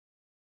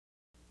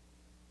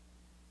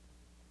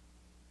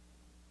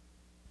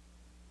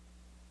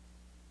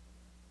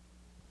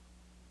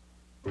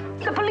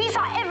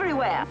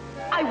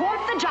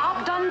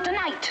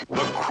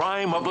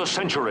crime of the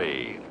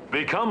century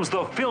becomes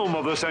the film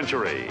of the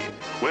century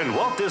when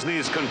Walt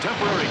Disney's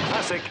contemporary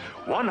classic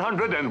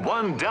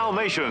 101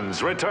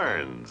 Dalmatians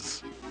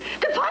returns.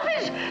 The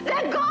puppies,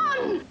 they're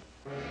gone!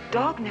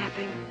 Dog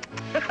napping.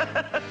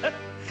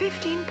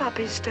 15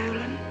 puppies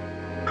stolen.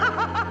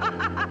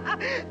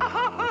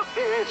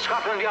 It's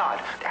Scotland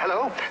Yard.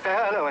 Hello?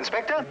 Hello,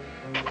 Inspector?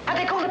 Have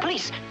they called the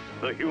police?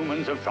 The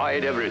humans have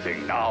tried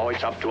everything. Now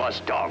it's up to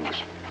us dogs.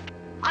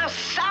 I'll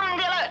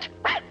sound the alert!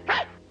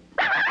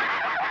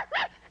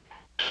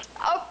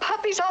 Our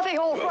puppies, are they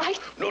all right?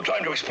 No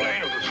time to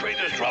explain. I'm afraid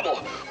there's trouble.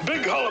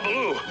 Big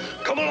hullabaloo.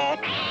 Come along.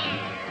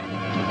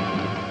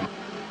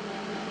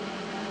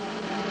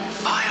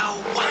 Fire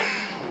 1.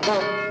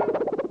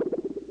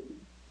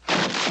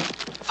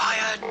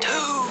 Fire 2.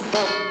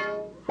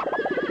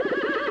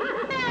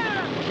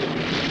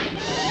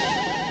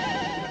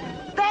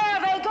 There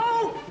they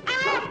go!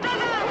 After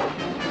them!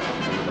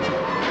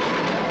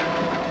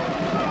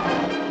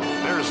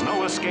 There's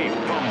no escape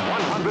from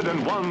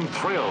 101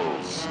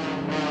 thrills.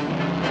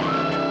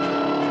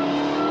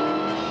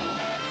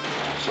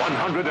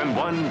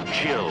 101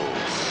 chills.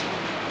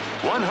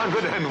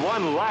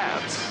 101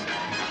 laughs.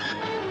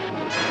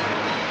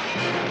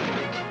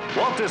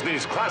 Walt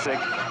Disney's classic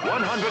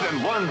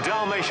 101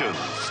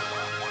 Dalmatians.